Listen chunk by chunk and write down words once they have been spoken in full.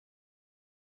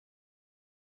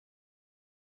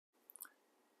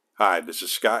Hi, this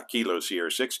is Scott, Kilo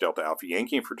Sierra 6 Delta Alpha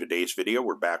Yankee, and for today's video,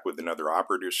 we're back with another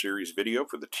Operator Series video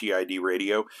for the TID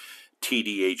radio,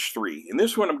 TD-H3. In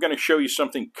this one, I'm going to show you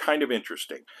something kind of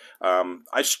interesting.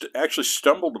 I actually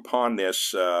stumbled upon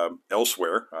this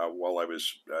elsewhere while I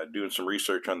was doing some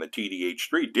research on the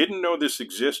TD-H3. Didn't know this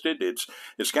existed.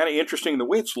 It's kind of interesting. The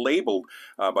way it's labeled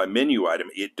by menu item,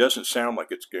 it doesn't sound like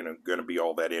it's going to be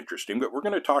all that interesting, but we're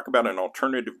going to talk about an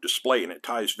alternative display, and it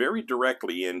ties very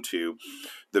directly into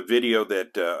the video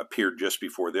that appeared just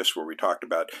before this, where we talked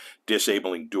about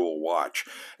disabling dual watch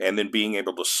and then being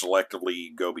able to selectively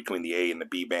go between the A and the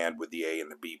B band with the A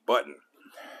and the B button.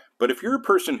 But if you're a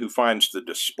person who finds the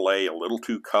display a little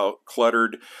too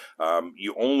cluttered,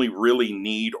 you only really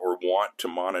need or want to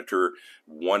monitor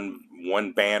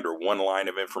one band or one line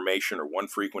of information or one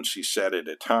frequency set at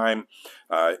a time,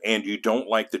 and you don't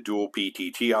like the dual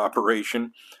PTT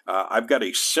operation, I've got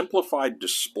a simplified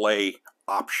display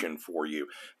option for you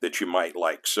that you might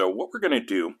like. So what we're going to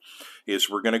do is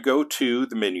we're going to go to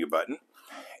the menu button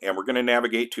and we're going to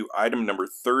navigate to item number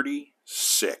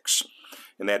 36,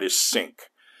 and that is sync.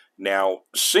 Now,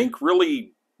 sync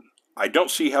really, I don't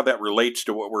see how that relates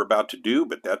to what we're about to do,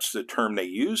 but that's the term they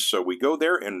use. So we go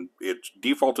there and its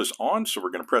default is on, so we're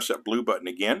going to press that blue button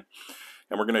again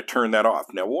and we're going to turn that off.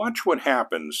 Now watch what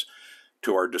happens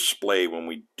to our display when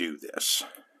we do this.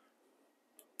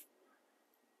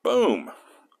 Boom.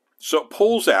 So it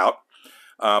pulls out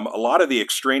a lot of the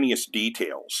extraneous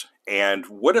details, and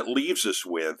what it leaves us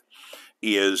with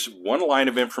is one line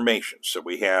of information. So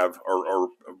we have or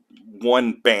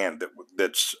one band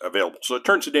that's available. So it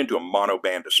turns it into a mono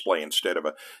band display instead of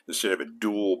a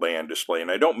dual band display. And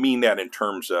I don't mean that in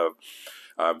terms of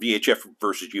VHF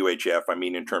versus UHF. I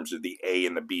mean in terms of the A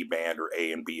and the B band, or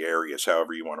A and B areas,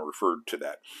 however you want to refer to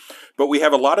that. But we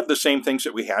have a lot of the same things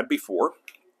that we had before.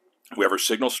 We have our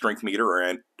signal strength meter,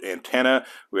 our antenna,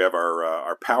 we have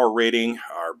our power rating,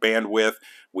 our bandwidth,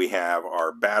 we have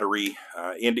our battery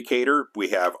indicator, we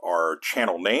have our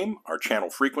channel name, our channel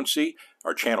frequency,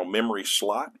 our channel memory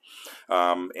slot,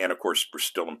 and of course we're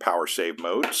still in power save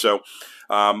mode. So,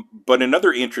 but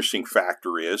another interesting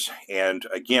factor is, and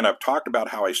again I've talked about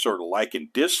how I sort of like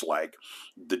and dislike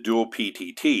the dual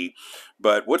PTT,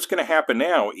 but what's going to happen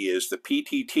now is the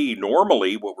PTT,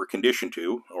 normally what we're conditioned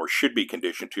to, or should be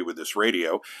conditioned to with this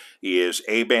radio, is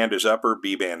A band is upper,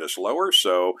 B band is lower.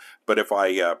 So, but if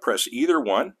I press either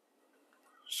one,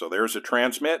 so there's a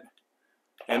transmit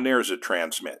and there's a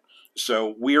transmit.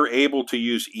 So we are able to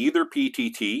use either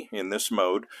PTT in this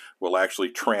mode, will actually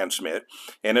transmit.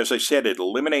 And as I said, it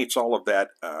eliminates all of that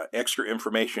extra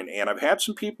information. And I've had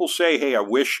some people say, hey, I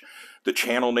wish the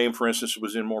channel name, for instance,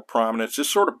 was in more prominence.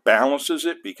 This sort of balances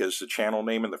it because the channel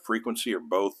name and the frequency are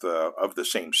both of the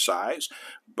same size,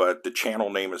 but the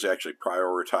channel name is actually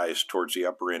prioritized towards the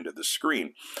upper end of the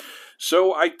screen.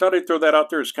 So I thought I'd throw that out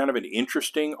there as kind of an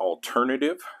interesting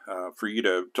alternative for you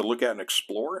to look at and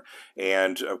explore.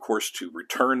 And of course, to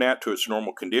return that to its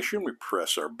normal condition, we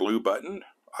press our blue button,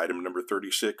 item number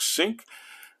 36, sync.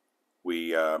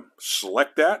 We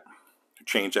select that,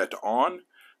 change that to on,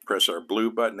 press our blue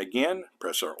button again,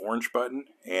 press our orange button,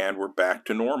 and we're back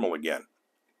to normal again.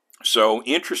 So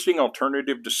interesting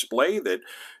alternative display that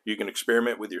you can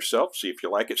experiment with yourself, see if you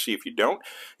like it, see if you don't.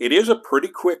 It is a pretty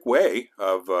quick way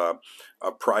of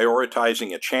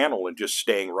prioritizing a channel and just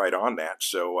staying right on that.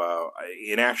 So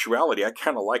in actuality, I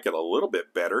kind of like it a little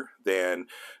bit better than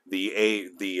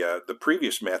the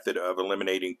previous method of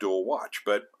eliminating dual watch.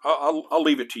 But I'll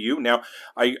leave it to you. Now,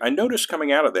 I noticed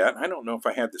coming out of that, I don't know if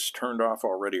I had this turned off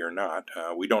already or not.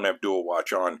 We don't have dual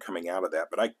watch on coming out of that,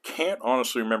 but I can't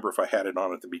honestly remember if I had it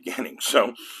on at the beginning.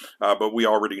 So, but we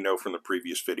already know from the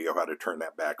previous video how to turn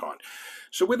that back on.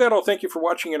 So with that, I'll thank you for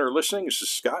watching and or listening. This is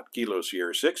Scott, Kilo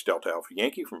Sierra 6 Delta Alpha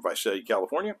Yankee from Visalia,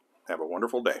 California. Have a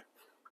wonderful day.